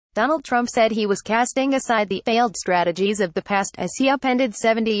Donald Trump said he was casting aside the failed strategies of the past as he upended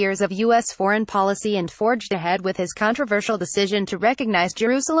 70 years of U.S. foreign policy and forged ahead with his controversial decision to recognize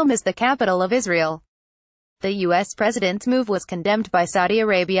Jerusalem as the capital of Israel. The U.S. president's move was condemned by Saudi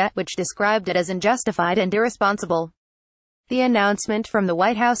Arabia, which described it as unjustified and irresponsible. The announcement from the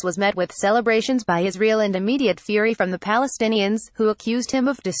White House was met with celebrations by Israel and immediate fury from the Palestinians, who accused him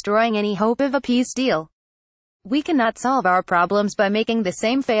of destroying any hope of a peace deal. "We cannot solve our problems by making the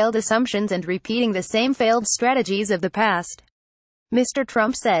same failed assumptions and repeating the same failed strategies of the past," Mr.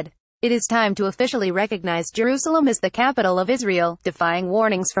 Trump said. "It is time to officially recognize Jerusalem as the capital of Israel." Defying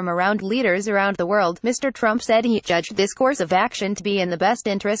warnings from leaders around the world, Mr. Trump said he judged this course of action to be in the best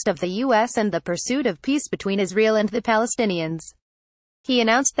interest of the U.S. and the pursuit of peace between Israel and the Palestinians. He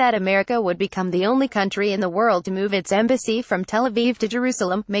announced that America would become the only country in the world to move its embassy from Tel Aviv to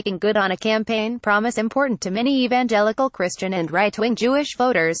Jerusalem, making good on a campaign promise important to many evangelical Christian and right-wing Jewish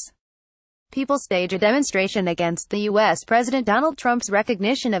voters. People stage a demonstration against the U.S. President Donald Trump's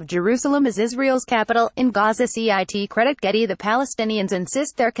recognition of Jerusalem as Israel's capital. In Gaza, CIT credit Getty. The Palestinians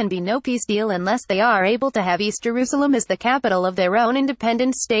insist there can be no peace deal unless they are able to have East Jerusalem as the capital of their own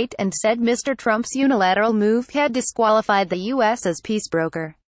independent state, and said Mr. Trump's unilateral move had disqualified the U.S. as peace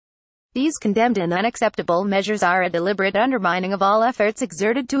broker. These condemned and unacceptable measures are a deliberate undermining of all efforts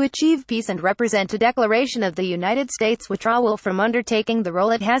exerted to achieve peace and represent a declaration of the United States' withdrawal from undertaking the role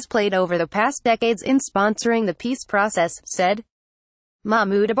it has played over the past decades in sponsoring the peace process, said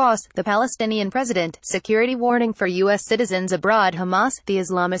Mahmoud Abbas, the Palestinian president. Security warning for U.S. citizens abroad. Hamas, the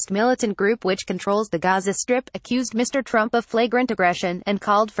Islamist militant group which controls the Gaza Strip, accused Mr. Trump of flagrant aggression, and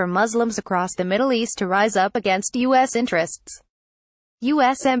called for Muslims across the Middle East to rise up against U.S. interests.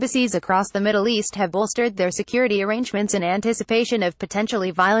 U.S. embassies across the Middle East have bolstered their security arrangements in anticipation of potentially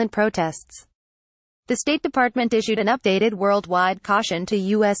violent protests. The State Department issued an updated worldwide caution to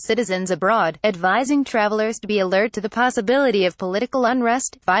U.S. citizens abroad, advising travelers to be alert to the possibility of political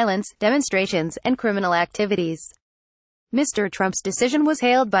unrest, violence, demonstrations, and criminal activities. Mr. Trump's decision was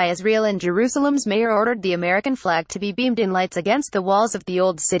hailed by Israel, and Jerusalem's mayor ordered the American flag to be beamed in lights against the walls of the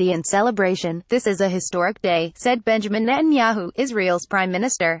old city in celebration. "This is a historic day," said Benjamin Netanyahu, Israel's prime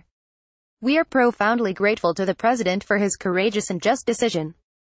minister. "We are profoundly grateful to the president for his courageous and just decision."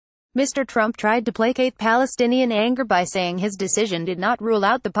 Mr. Trump tried to placate Palestinian anger by saying his decision did not rule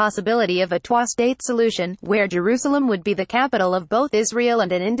out the possibility of a two-state solution, where Jerusalem would be the capital of both Israel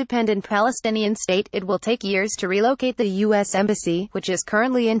and an independent Palestinian state. "It will take years to relocate the U.S. Embassy, which is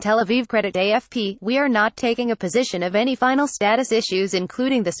currently in Tel Aviv," credit AFP. "We are not taking a position of any final status issues,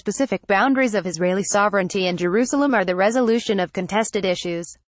 including the specific boundaries of Israeli sovereignty and Jerusalem or the resolution of contested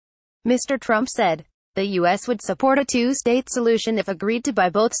issues," Mr. Trump said. The U.S. would support a two-state solution if agreed to by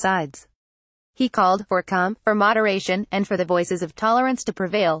both sides. He called for calm, for moderation, and for the voices of tolerance to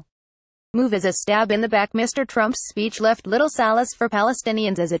prevail. Move as a stab in the back. Mr. Trump's speech left little solace for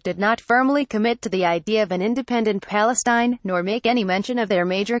Palestinians, as it did not firmly commit to the idea of an independent Palestine, nor make any mention of their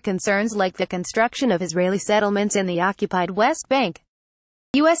major concerns like the construction of Israeli settlements in the occupied West Bank.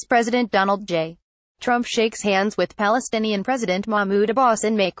 U.S. President Donald J. Trump shakes hands with Palestinian President Mahmoud Abbas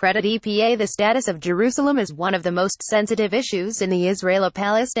in May. Credit EPA. The status of Jerusalem is one of the most sensitive issues in the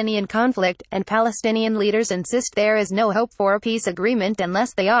Israeli-Palestinian conflict, and Palestinian leaders insist there is no hope for a peace agreement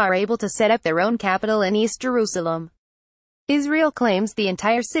unless they are able to set up their own capital in East Jerusalem. Israel claims the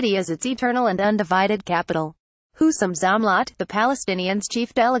entire city as its eternal and undivided capital. Hussam Zamlot, the Palestinians'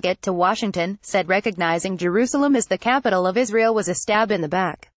 chief delegate to Washington, said recognizing Jerusalem as the capital of Israel was a stab in the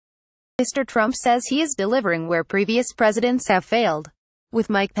back. Mr. Trump says he is delivering where previous presidents have failed. With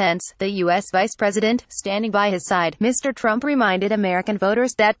Mike Pence, the U.S. vice president, standing by his side, Mr. Trump reminded American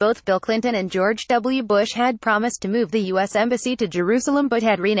voters that both Bill Clinton and George W. Bush had promised to move the U.S. embassy to Jerusalem but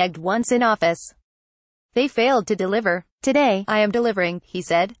had reneged once in office. They failed to deliver. "Today, I am delivering," he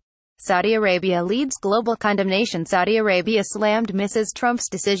said. Saudi Arabia leads global condemnation. Saudi Arabia slammed Mrs. Trump's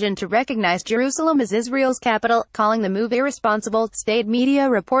decision to recognize Jerusalem as Israel's capital, calling the move irresponsible, state media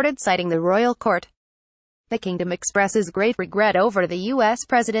reported, citing the royal court. The kingdom expresses great regret over the U.S.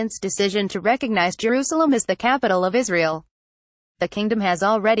 president's decision to recognize Jerusalem as the capital of Israel. The kingdom has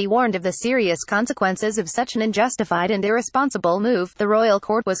already warned of the serious consequences of such an unjustified and irresponsible move, the royal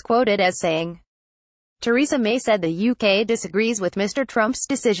court was quoted as saying. Theresa May said the UK disagrees with Mr. Trump's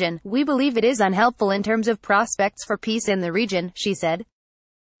decision. "We believe it is unhelpful in terms of prospects for peace in the region," she said.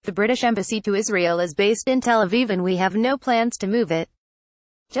 "The British embassy to Israel is based in Tel Aviv and we have no plans to move it."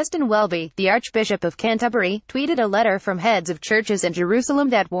 Justin Welby, the Archbishop of Canterbury, tweeted a letter from heads of churches in Jerusalem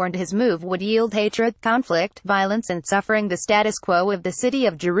that warned his move would yield hatred, conflict, violence and suffering. The status quo of the city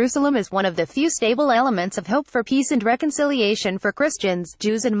of Jerusalem is one of the few stable elements of hope for peace and reconciliation for Christians,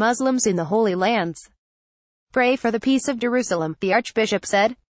 Jews and Muslims in the Holy Lands. Pray for the peace of Jerusalem, the Archbishop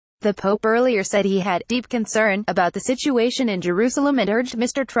said. The Pope earlier said he had deep concern about the situation in Jerusalem and urged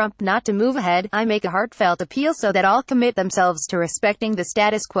Mr. Trump not to move ahead. I make a heartfelt appeal so that all commit themselves to respecting the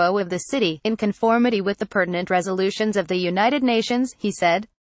status quo of the city, in conformity with the pertinent resolutions of the United Nations, he said.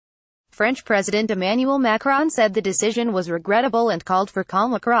 French President Emmanuel Macron said the decision was regrettable and called for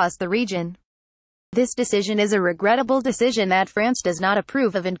calm across the region. This decision is a regrettable decision that France does not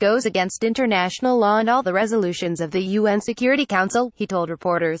approve of and goes against international law and all the resolutions of the UN Security Council, he told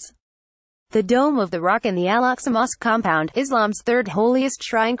reporters. The Dome of the Rock in the Al-Aqsa Mosque compound, Islam's third holiest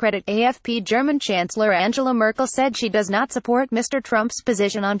shrine. Credit AFP. German Chancellor Angela Merkel said she does not support Mr. Trump's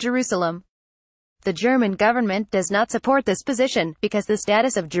position on Jerusalem. The German government does not support this position, because the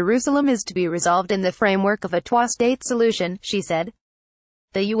status of Jerusalem is to be resolved in the framework of a two-state solution, she said.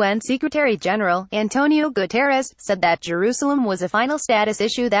 The UN Secretary-General, Antonio Guterres, said that Jerusalem was a final status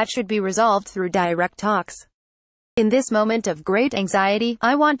issue that should be resolved through direct talks. In this moment of great anxiety,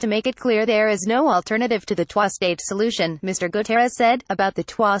 I want to make it clear there is no alternative to the two-state solution, Mr. Guterres said. About the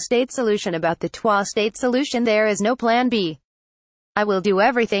two-state solution there is no plan B. I will do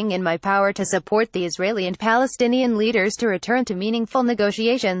everything in my power to support the Israeli and Palestinian leaders to return to meaningful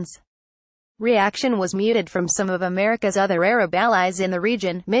negotiations. Reaction was muted from some of America's other Arab allies in the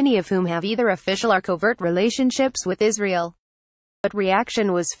region, many of whom have either official or covert relationships with Israel. But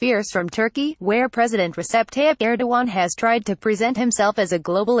reaction was fierce from Turkey, where President Recep Tayyip Erdogan has tried to present himself as a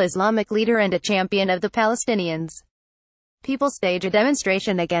global Islamic leader and a champion of the Palestinians. People stage a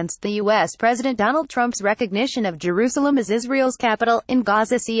demonstration against the U.S. President Donald Trump's recognition of Jerusalem as Israel's capital. In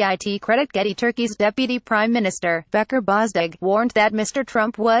Gaza. Cit. Credit Getty. Turkey's Deputy Prime Minister, Bekir Bozdağ, warned that Mr.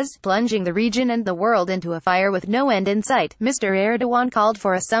 Trump was plunging the region and the world into a fire with no end in sight. Mr. Erdogan called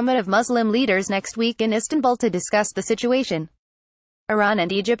for a summit of Muslim leaders next week in Istanbul to discuss the situation. Iran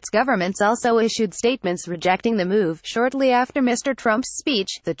and Egypt's governments also issued statements rejecting the move. Shortly after Mr. Trump's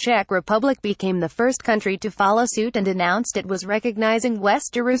speech, the Czech Republic became the first country to follow suit and announced it was recognizing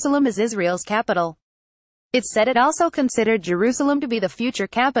West Jerusalem as Israel's capital. It said it also considered Jerusalem to be the future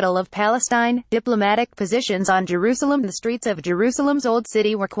capital of Palestine. Diplomatic positions on Jerusalem. The streets of Jerusalem's Old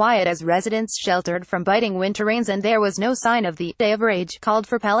City were quiet as residents sheltered from biting winter rains, and there was no sign of the day of rage called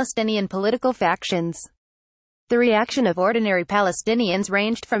for Palestinian political factions. The reaction of ordinary Palestinians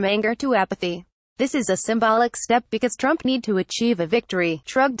ranged from anger to apathy. This is a symbolic step because Trump need to achieve a victory,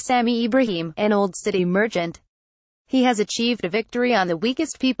 shrugged Sami Ibrahim, an Old City merchant. He has achieved a victory on the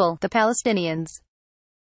weakest people, the Palestinians.